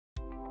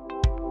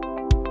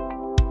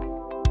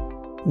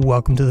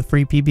Welcome to the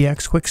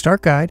FreePBX Quick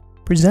Start Guide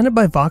presented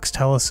by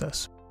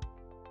Voxtelesys.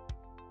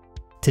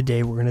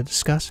 Today we're going to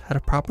discuss how to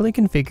properly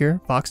configure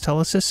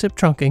Voxtelesys SIP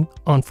Trunking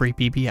on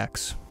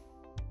FreePBX.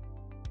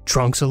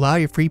 Trunks allow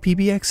your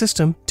FreePBX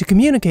system to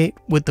communicate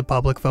with the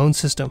public phone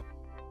system.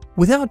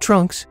 Without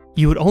trunks,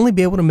 you would only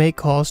be able to make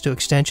calls to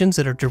extensions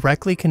that are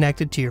directly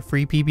connected to your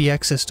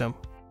FreePBX system.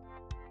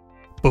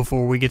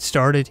 Before we get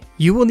started,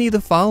 you will need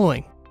the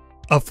following: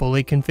 a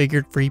fully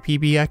configured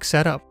FreePBX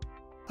setup,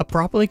 a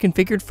properly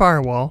configured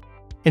firewall,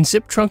 and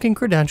SIP trunking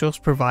credentials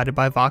provided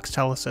by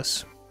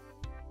Voxtelesys.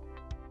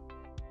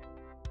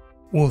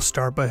 We'll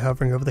start by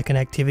hovering over the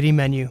connectivity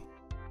menu.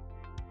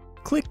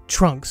 Click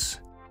Trunks.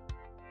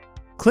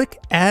 Click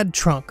Add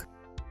Trunk.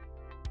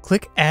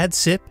 Click Add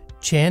SIP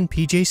CHAN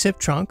PJ SIP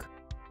Trunk.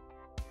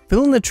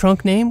 Fill in the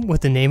trunk name with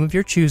the name of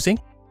your choosing.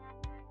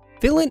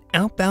 Fill in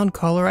outbound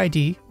caller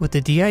ID with the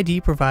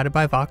DID provided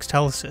by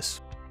Voxtelesys.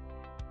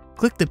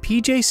 Click the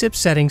PJ SIP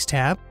Settings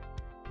tab.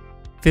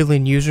 Fill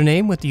in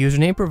username with the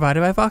username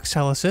provided by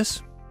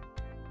Voxtelesys.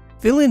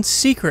 Fill in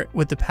secret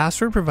with the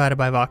password provided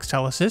by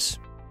Voxtelesys.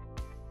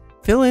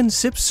 Fill in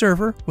SIP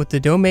server with the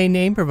domain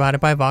name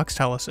provided by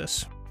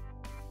Voxtelesys.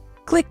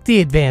 Click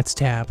the Advanced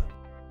tab.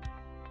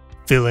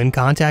 Fill in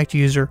contact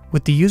user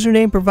with the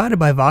username provided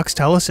by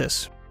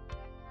Voxtelesys.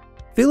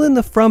 Fill in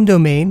the from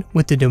domain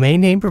with the domain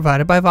name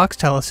provided by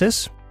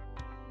Voxtelesys.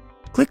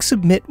 Click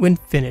Submit when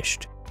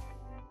finished.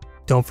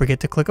 Don't forget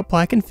to click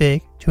Apply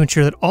Config to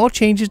ensure that all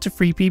changes to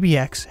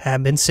FreePBX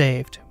have been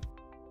saved.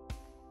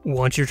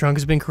 Once your trunk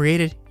has been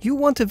created, you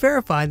want to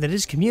verify that it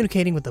is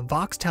communicating with the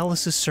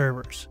Voxtelesys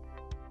servers.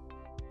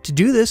 To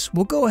do this,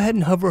 we'll go ahead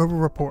and hover over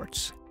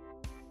Reports.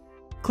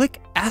 Click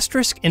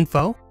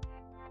 *info.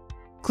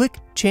 Click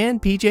CHAN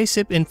PJ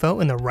SIP info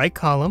in the right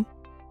column.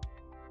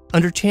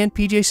 Under CHAN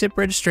PJ SIP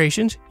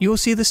registrations, you will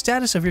see the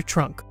status of your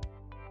trunk.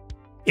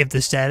 If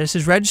the status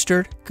is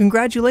registered,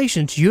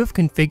 congratulations, you have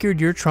configured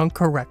your trunk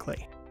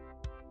correctly.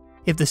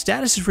 If the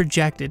status is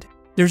rejected,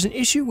 there's an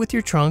issue with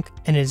your trunk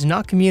and it is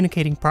not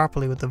communicating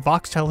properly with the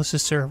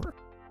Voxtelesys server.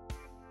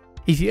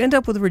 If you end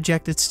up with a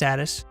rejected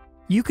status,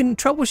 you can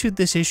troubleshoot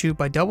this issue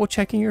by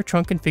double-checking your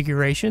trunk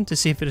configuration to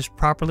see if it is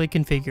properly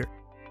configured.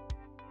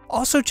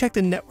 Also check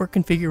the network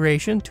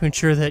configuration to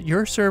ensure that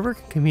your server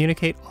can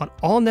communicate on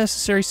all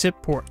necessary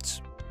SIP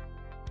ports.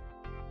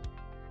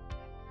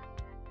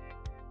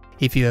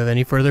 If you have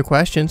any further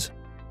questions,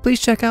 please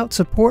check out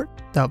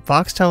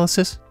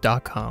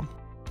support.voxtelesys.com.